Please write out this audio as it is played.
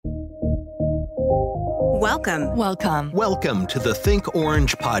Welcome. Welcome to the Think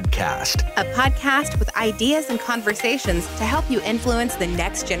Orange podcast. A podcast with ideas and conversations to help you influence the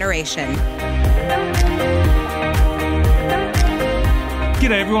next generation.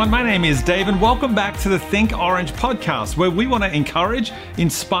 G'day everyone, my name is Dave and welcome back to the Think Orange podcast, where we want to encourage,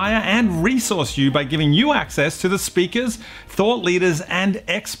 inspire and resource you by giving you access to the speakers, thought leaders and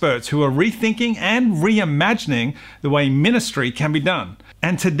experts who are rethinking and reimagining the way ministry can be done.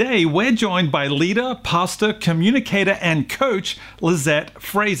 And today we're joined by leader, pastor, communicator and coach Lizette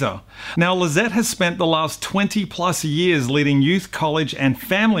Fraser. Now Lizette has spent the last 20 plus years leading youth, college and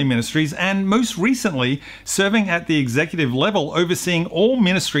family ministries, and most recently serving at the executive level overseeing all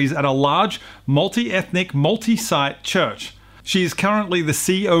ministries at a large multi-ethnic, multi-site church. She is currently the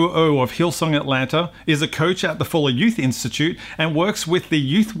COO of Hillsong Atlanta, is a coach at the Fuller Youth Institute and works with the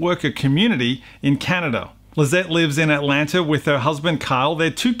youth worker community in Canada. Lizette lives in Atlanta with her husband Kyle, their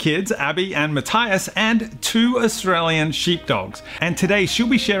two kids, Abby and Matthias, and 2 Australian sheepdogs. And today she'll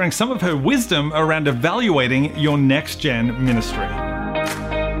be sharing some of her wisdom around evaluating your next-gen ministry.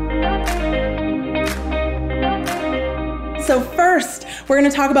 So first, we're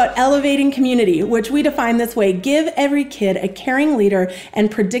going to talk about elevating community, which we define this way: give every kid a caring leader and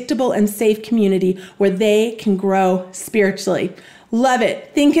predictable and safe community where they can grow spiritually. Love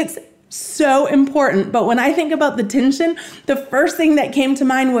it. Think it's so important. But when I think about the tension, the first thing that came to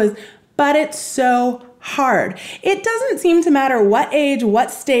mind was, but it's so hard. It doesn't seem to matter what age,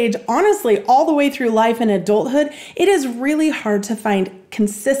 what stage, honestly, all the way through life and adulthood, it is really hard to find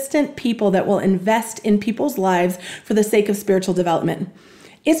consistent people that will invest in people's lives for the sake of spiritual development.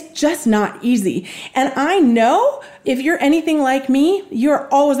 It's just not easy. And I know if you're anything like me, you're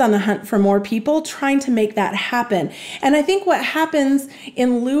always on the hunt for more people trying to make that happen. And I think what happens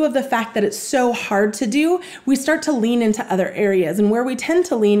in lieu of the fact that it's so hard to do, we start to lean into other areas. And where we tend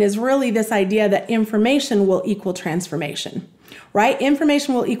to lean is really this idea that information will equal transformation. Right?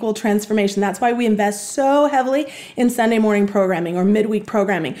 Information will equal transformation. That's why we invest so heavily in Sunday morning programming or midweek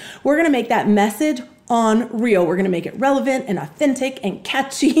programming. We're going to make that message unreal. We're going to make it relevant and authentic and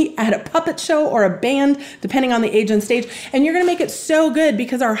catchy at a puppet show or a band, depending on the age and stage. And you're going to make it so good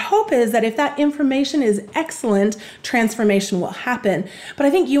because our hope is that if that information is excellent, transformation will happen. But I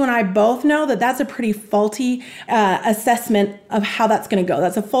think you and I both know that that's a pretty faulty assessment of how that's going to go.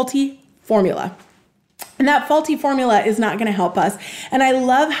 That's a faulty formula. And that faulty formula is not going to help us. And I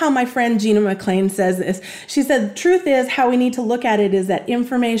love how my friend Gina McLean says this. She said, truth is, how we need to look at it is that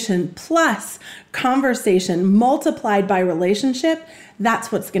information plus conversation multiplied by relationship,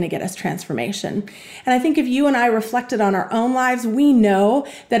 that's what's going to get us transformation. And I think if you and I reflected on our own lives, we know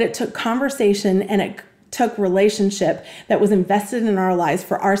that it took conversation and it took relationship that was invested in our lives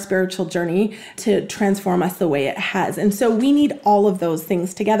for our spiritual journey to transform us the way it has. And so we need all of those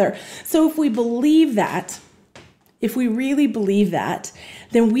things together. So if we believe that, if we really believe that,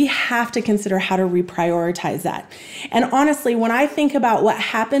 then we have to consider how to reprioritize that. And honestly, when I think about what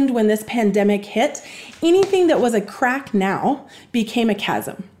happened when this pandemic hit, anything that was a crack now became a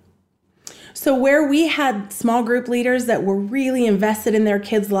chasm. So where we had small group leaders that were really invested in their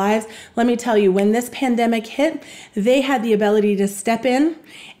kids' lives, let me tell you, when this pandemic hit, they had the ability to step in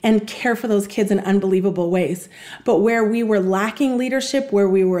and care for those kids in unbelievable ways. But where we were lacking leadership, where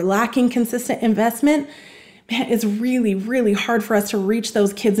we were lacking consistent investment, man, it's really, really hard for us to reach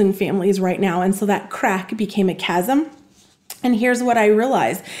those kids and families right now. And so that crack became a chasm. And here's what I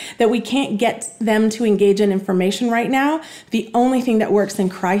realized, that we can't get them to engage in information right now. The only thing that works in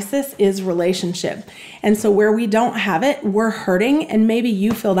crisis is relationship. And so where we don't have it, we're hurting. And maybe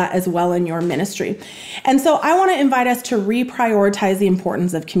you feel that as well in your ministry. And so I want to invite us to reprioritize the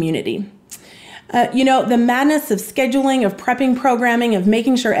importance of community. The madness of scheduling, of prepping programming, of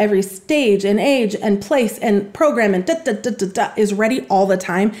making sure every stage and age and place and program and is ready all the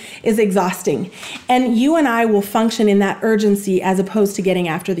time is exhausting. And you and I will function in that urgency as opposed to getting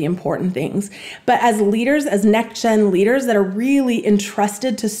after the important things. But as leaders, as next-gen leaders that are really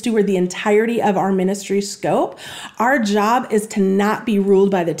entrusted to steward the entirety of our ministry scope, our job is to not be ruled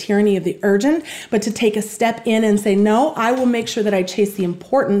by the tyranny of the urgent, but to take a step in and say, no, I will make sure that I chase the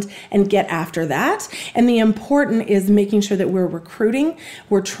important and get after that. And the important is making sure that we're recruiting,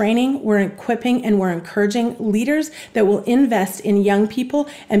 we're training, we're equipping, and we're encouraging leaders that will invest in young people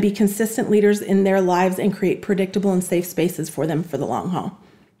and be consistent leaders in their lives and create predictable and safe spaces for them for the long haul.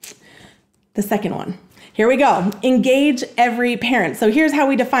 The second one. Here we go. Engage every parent. So here's how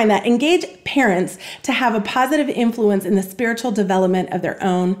we define that. Engage parents to have a positive influence in the spiritual development of their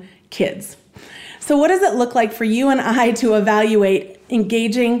own kids. So what does it look like for you and I to evaluate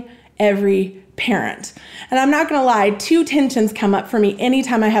engaging every parent. And I'm not going to lie, two tensions come up for me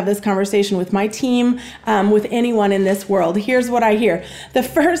anytime I have this conversation with my team, with anyone in this world. Here's what I hear. The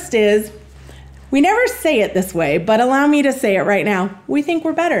first is, we never say it this way, but allow me to say it right now. We think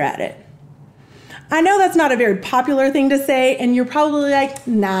we're better at it. I know that's not a very popular thing to say, and you're probably like,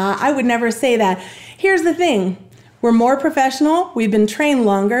 nah, I would never say that. Here's the thing. We're more professional, we've been trained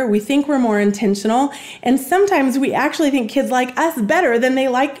longer, we think we're more intentional, and sometimes we actually think kids like us better than they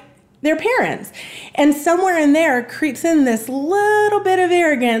like their parents. And somewhere in there creeps in this little bit of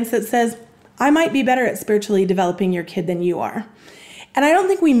arrogance that says, I might be better at spiritually developing your kid than you are. And I don't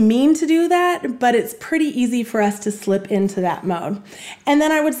think we mean to do that, but it's pretty easy for us to slip into that mode. And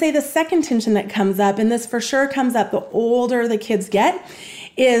then I would say the second tension that comes up, and this for sure comes up the older the kids get,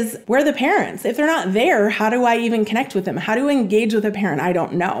 is we're the parents. If they're not there, how do I even connect with them? How do I engage with a parent? I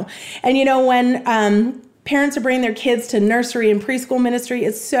don't know. And when parents are bringing their kids to nursery and preschool ministry,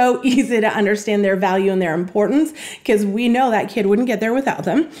 it's so easy to understand their value and their importance because we know that kid wouldn't get there without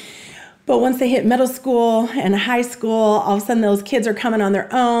them. But once they hit middle school and high school, all of a sudden those kids are coming on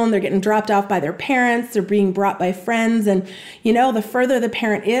their own. They're getting dropped off by their parents. They're being brought by friends. And, the further the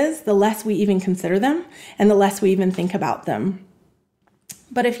parent is, the less we even consider them and the less we even think about them.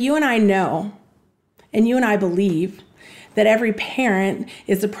 But if you and I know, and you and I believe, that every parent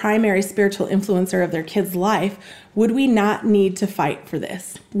is the primary spiritual influencer of their kid's life, would we not need to fight for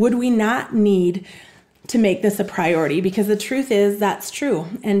this? Would we not need to make this a priority? Because the truth is that's true.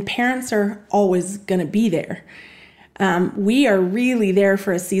 And parents are always going to be there. We are really there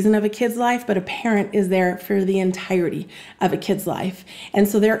for a season of a kid's life, but a parent is there for the entirety of a kid's life. And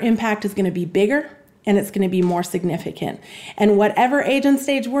so their impact is going to be bigger and it's going to be more significant. And whatever age and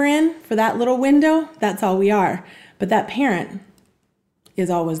stage we're in for that little window, that's all we are. But that parent is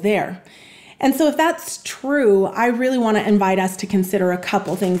always there. And so if that's true, I really want to invite us to consider a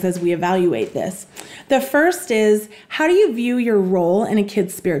couple things as we evaluate this. The first is, how do you view your role in a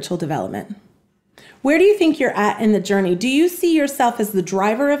kid's spiritual development? Where do you think you're at in the journey? Do you see yourself as the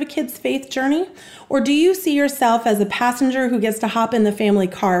driver of a kid's faith journey? Or do you see yourself as a passenger who gets to hop in the family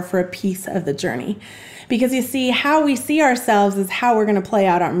car for a piece of the journey? Because you see, how we see ourselves is how we're going to play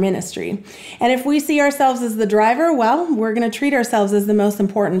out our ministry. And if we see ourselves as the driver, well, we're going to treat ourselves as the most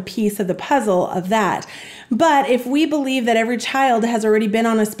important piece of the puzzle of that. But if we believe that every child has already been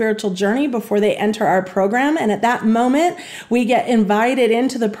on a spiritual journey before they enter our program, and at that moment we get invited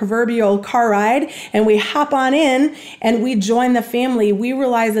into the proverbial car ride and we hop on in and we join the family, we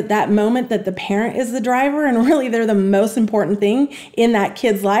realize at that moment that the parent is the driver and really they're the most important thing in that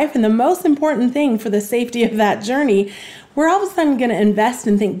kid's life and the most important thing for the safety of that journey. We're all of a sudden going to invest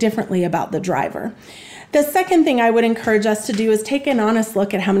and think differently about the driver. The second thing I would encourage us to do is take an honest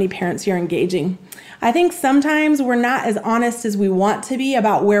look at how many parents you're engaging. I think sometimes we're not as honest as we want to be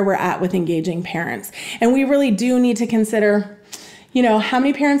about where we're at with engaging parents. And we really do need to consider, how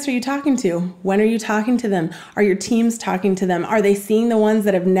many parents are you talking to? When are you talking to them? Are your teams talking to them? Are they seeing the ones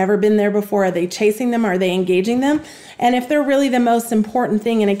that have never been there before? Are they chasing them? Are they engaging them? And if they're really the most important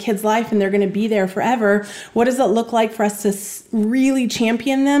thing in a kid's life and they're going to be there forever, what does it look like for us to really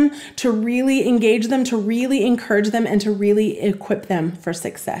champion them, to really engage them, to really encourage them, and to really equip them for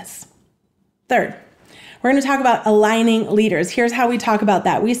success? Third, we're going to talk about aligning leaders. Here's how we talk about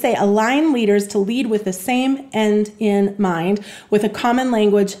that. We say align leaders to lead with the same end in mind, with a common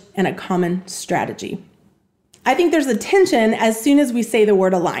language and a common strategy. I think there's a tension as soon as we say the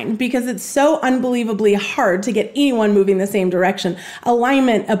word align because it's so unbelievably hard to get anyone moving the same direction.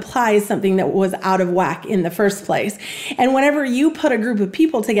 Alignment applies something that was out of whack in the first place. And whenever you put a group of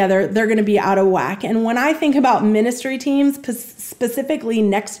people together, they're going to be out of whack. And when I think about ministry teams, specifically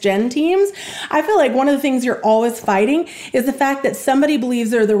next gen teams, I feel like one of the things you're always fighting is the fact that somebody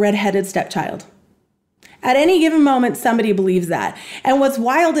believes they're the redheaded stepchild. At any given moment, somebody believes that. And what's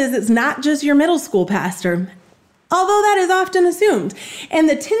wild is it's not just your middle school pastor, although that is often assumed. And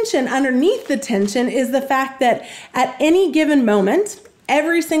the tension underneath the tension is the fact that at any given moment,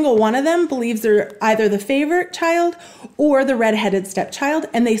 every single one of them believes they're either the favorite child or the redheaded stepchild,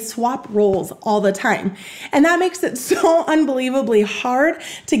 and they swap roles all the time. And that makes it so unbelievably hard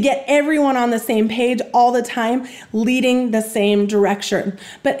to get everyone on the same page all the time, leading the same direction.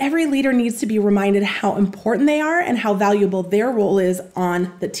 But every leader needs to be reminded how important they are and how valuable their role is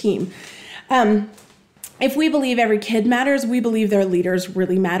on the team. If we believe every kid matters, we believe their leaders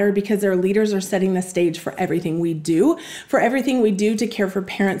really matter because their leaders are setting the stage for everything we do to care for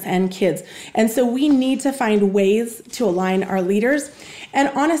parents and kids. And so we need to find ways to align our leaders. And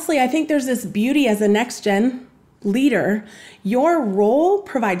honestly, I think there's this beauty as a next gen leader, your role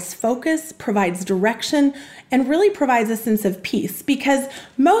provides focus, provides direction, and really provides a sense of peace, because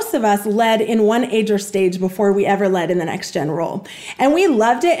most of us led in one age or stage before we ever led in the next gen role. And we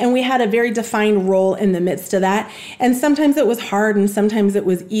loved it, and we had a very defined role in the midst of that. And sometimes it was hard and sometimes it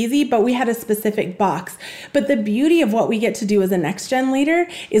was easy, but we had a specific box. But the beauty of what we get to do as a next gen leader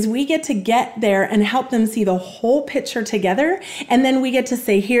is we get to get there and help them see the whole picture together. And then we get to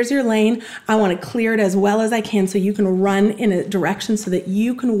say, here's your lane. I want to clear it as well as I can so you can run in a direction so that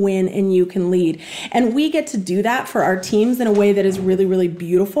you can win and you can lead. And we get to do that for our teams in a way that is really, really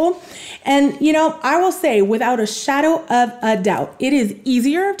beautiful. And, I will say without a shadow of a doubt, it is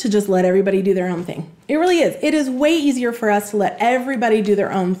easier to just let everybody do their own thing. It really is. It is way easier for us to let everybody do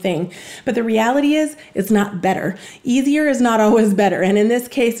their own thing. But the reality is, it's not better. Easier is not always better. And in this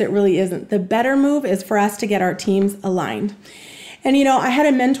case, it really isn't. The better move is for us to get our teams aligned. And, I had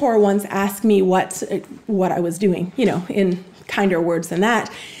a mentor once ask me what I was doing, in kinder words than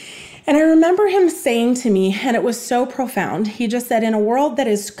that. And I remember him saying to me, and it was so profound, he just said, in a world that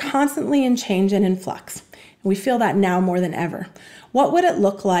is constantly in change and in flux, and we feel that now more than ever, what would it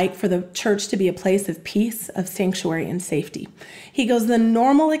look like for the church to be a place of peace, of sanctuary, and safety? He goes, the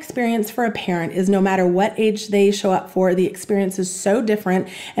normal experience for a parent is no matter what age they show up for, the experience is so different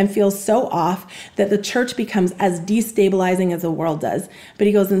and feels so off that the church becomes as destabilizing as the world does. But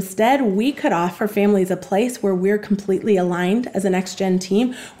he goes, instead, we could offer families a place where we're completely aligned as a next-gen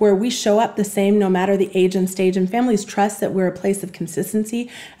team, where we show up the same no matter the age and stage, and families trust that we're a place of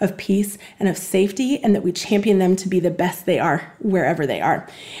consistency, of peace, and of safety, and that we champion them to be the best they are wherever they are.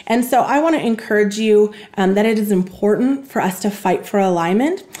 And so I want to encourage you that it is important for us to fight for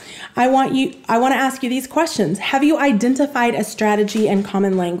alignment. I want to ask you these questions. Have you identified a strategy and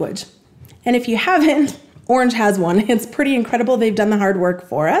common language? And if you haven't, Orange has one. It's pretty incredible. They've done the hard work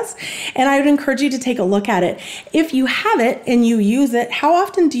for us. And I would encourage you to take a look at it. If you have it and you use it, how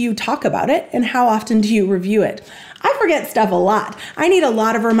often do you talk about it? And how often do you review it? I forget stuff a lot. I need a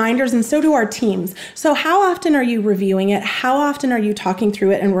lot of reminders, and so do our teams. So how often are you reviewing it? How often are you talking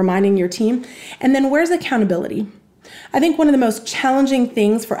through it and reminding your team? And then where's accountability? I think one of the most challenging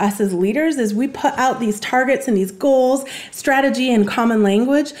things for us as leaders is we put out these targets and these goals, strategy and common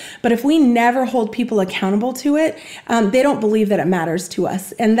language, but if we never hold people accountable to it, they don't believe that it matters to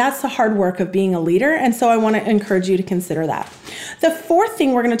us. And that's the hard work of being a leader. And so I want to encourage you to consider that. The fourth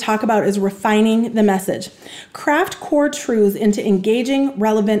thing we're going to talk about is refining the message. Craft core truths into engaging,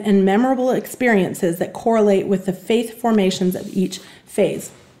 relevant, and memorable experiences that correlate with the faith formations of each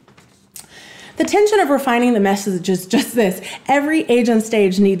phase. The tension of refining the message is just this. Every age and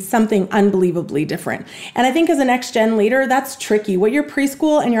stage needs something unbelievably different. And I think as a next-gen leader, that's tricky. What your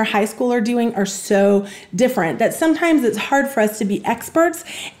preschool and your high school are doing are so different that sometimes it's hard for us to be experts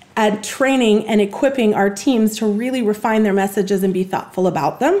at training and equipping our teams to really refine their messages and be thoughtful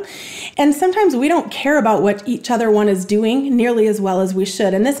about them. And sometimes we don't care about what each other one is doing nearly as well as we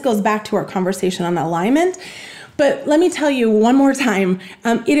should. And this goes back to our conversation on alignment. But let me tell you one more time,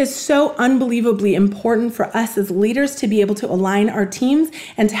 it is so unbelievably important for us as leaders to be able to align our teams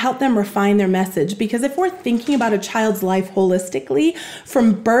and to help them refine their message. Because if we're thinking about a child's life holistically,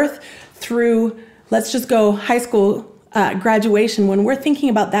 from birth through, let's just go high school graduation, when we're thinking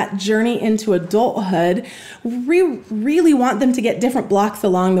about that journey into adulthood, we really want them to get different blocks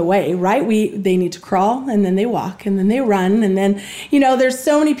along the way, right? They need to crawl, and then they walk, and then they run, and then, there's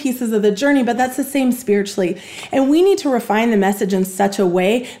so many pieces of the journey, but that's the same spiritually. And we need to refine the message in such a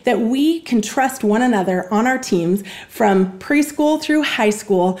way that we can trust one another on our teams from preschool through high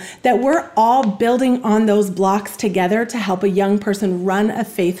school, that we're all building on those blocks together to help a young person run a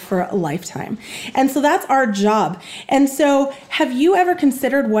faith for a lifetime. And so that's our job. And so have you ever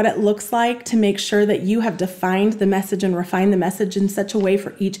considered what it looks like to make sure that you have defined the message and refined the message in such a way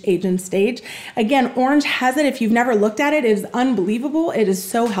for each age and stage? Again, Orange has it. If you've never looked at it, it is unbelievable. It is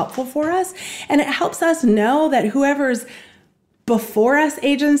so helpful for us. And it helps us know that whoever's before us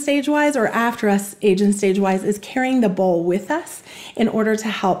age and stage-wise or after us age and stage-wise is carrying the bowl with us in order to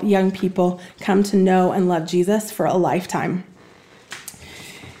help young people come to know and love Jesus for a lifetime.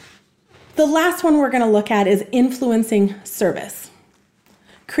 The last one we're going to look at is influencing service.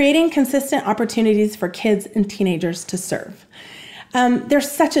 Creating consistent opportunities for kids and teenagers to serve. There's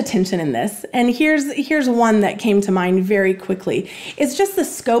such a tension in this. And here's one that came to mind very quickly. It's just the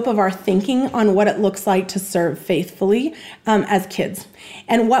scope of our thinking on what it looks like to serve faithfully as kids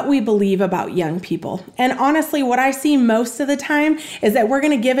and what we believe about young people. And honestly, what I see most of the time is that we're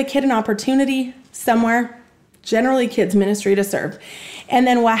going to give a kid an opportunity somewhere, generally kids ministry, to serve. And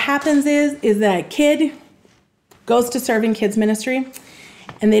then what happens is that a kid goes to serve in kids ministry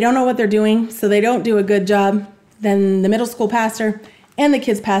and they don't know what they're doing, so they don't do a good job. then the middle school pastor and the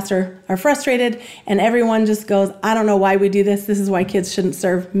kids pastor are frustrated, and everyone just goes, I don't know why we do this. This is why kids shouldn't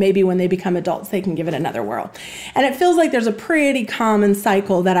serve. Maybe when they become adults, they can give it another whirl. And it feels like there's a pretty common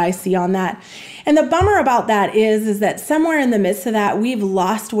cycle that I see on that. And the bummer about that is that somewhere in the midst of that, we've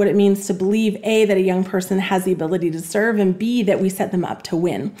lost what it means to believe, A, that a young person has the ability to serve, and B, that we set them up to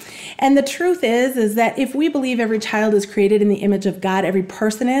win. And the truth is that if we believe every child is created in the image of God, every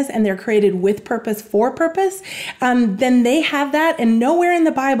person is, and they're created with purpose, for purpose, then they have that. And nowhere in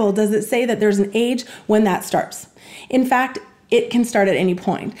the Bible does it say that there's an age when that starts. In fact, it can start at any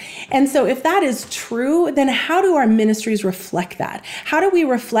point. And so if that is true, then how do our ministries reflect that? How do we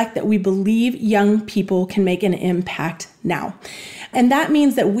reflect that we believe young people can make an impact now? And that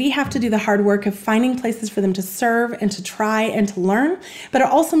means that we have to do the hard work of finding places for them to serve and to try and to learn. But it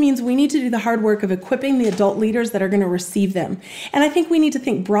also means we need to do the hard work of equipping the adult leaders that are going to receive them. And I think we need to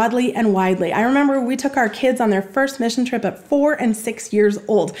think broadly and widely. I remember we took our kids on their first mission trip at 4 and 6 years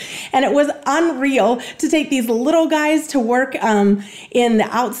old. And it was unreal to take these little guys to work in the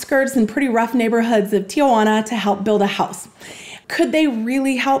outskirts and pretty rough neighborhoods of Tijuana to help build a house. Could they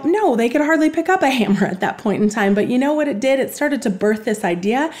really help? No, they could hardly pick up a hammer at that point in time. But you know what it did? It started to birth this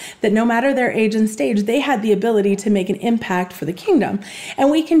idea that no matter their age and stage, they had the ability to make an impact for the kingdom.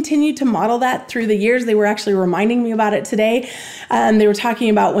 And we continued to model that through the years. They were actually reminding me about it today. They were talking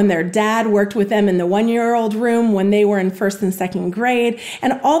about when their dad worked with them in the 1-year-old room, when they were in 1st and 2nd grade.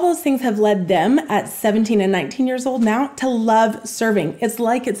 And all those things have led them at 17 and 19 years old now to love serving. It's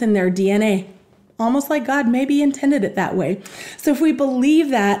like it's in their DNA. Almost like God maybe intended it that way. So if we believe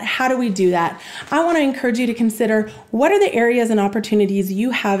that, how do we do that? I want to encourage you to consider, what are the areas and opportunities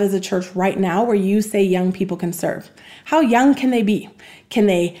you have as a church right now where you say young people can serve? How young can they be? Can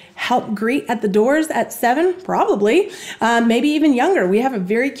they help greet at the doors at 7? Probably. Maybe even younger. We have a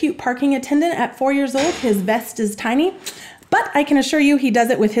very cute parking attendant at 4 years old. His vest is tiny. But I can assure you he does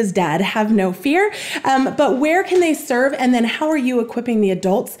it with his dad. Have no fear. But where can they serve? And then how are you equipping the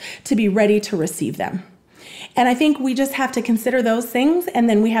adults to be ready to receive them? And I think we just have to consider those things, and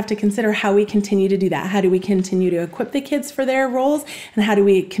then we have to consider how we continue to do that. How do we continue to equip the kids for their roles? And how do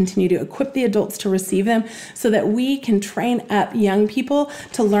we continue to equip the adults to receive them so that we can train up young people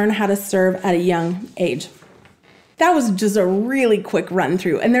to learn how to serve at a young age? That was just a really quick run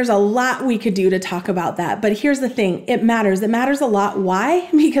through, and there's a lot we could do to talk about that. But here's the thing, it matters. It matters a lot. Why?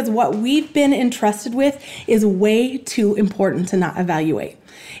 Because what we've been entrusted with is way too important to not evaluate.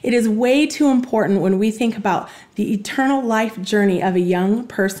 It is way too important when we think about the eternal life journey of a young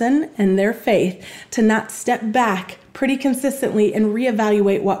person and their faith to not step back pretty consistently and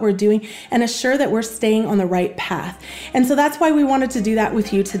reevaluate what we're doing and assure that we're staying on the right path. And so that's why we wanted to do that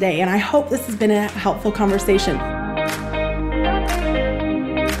with you today. And I hope this has been a helpful conversation.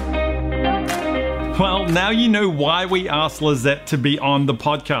 Well, now you know why we asked Lizette to be on the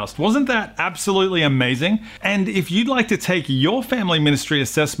podcast. Wasn't that absolutely amazing? And if you'd like to take your family ministry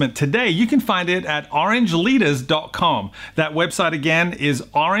assessment today, you can find it at orangeleaders.com. That website again is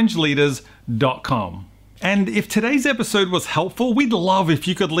orangeleaders.com. And if today's episode was helpful, we'd love if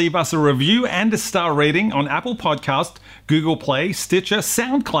you could leave us a review and a star rating on Apple Podcast, Google Play, Stitcher,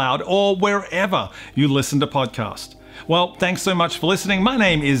 SoundCloud, or wherever you listen to podcasts. Well, thanks so much for listening. My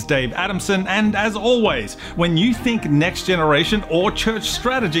name is Dave Adamson, and as always, when you think next generation or church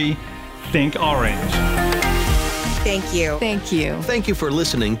strategy, think Orange. Thank you. Thank you. Thank you for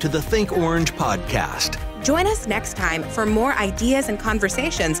listening to the Think Orange podcast. Join us next time for more ideas and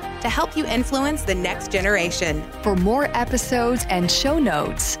conversations to help you influence the next generation. For more episodes and show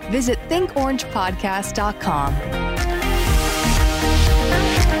notes, visit thinkorangepodcast.com.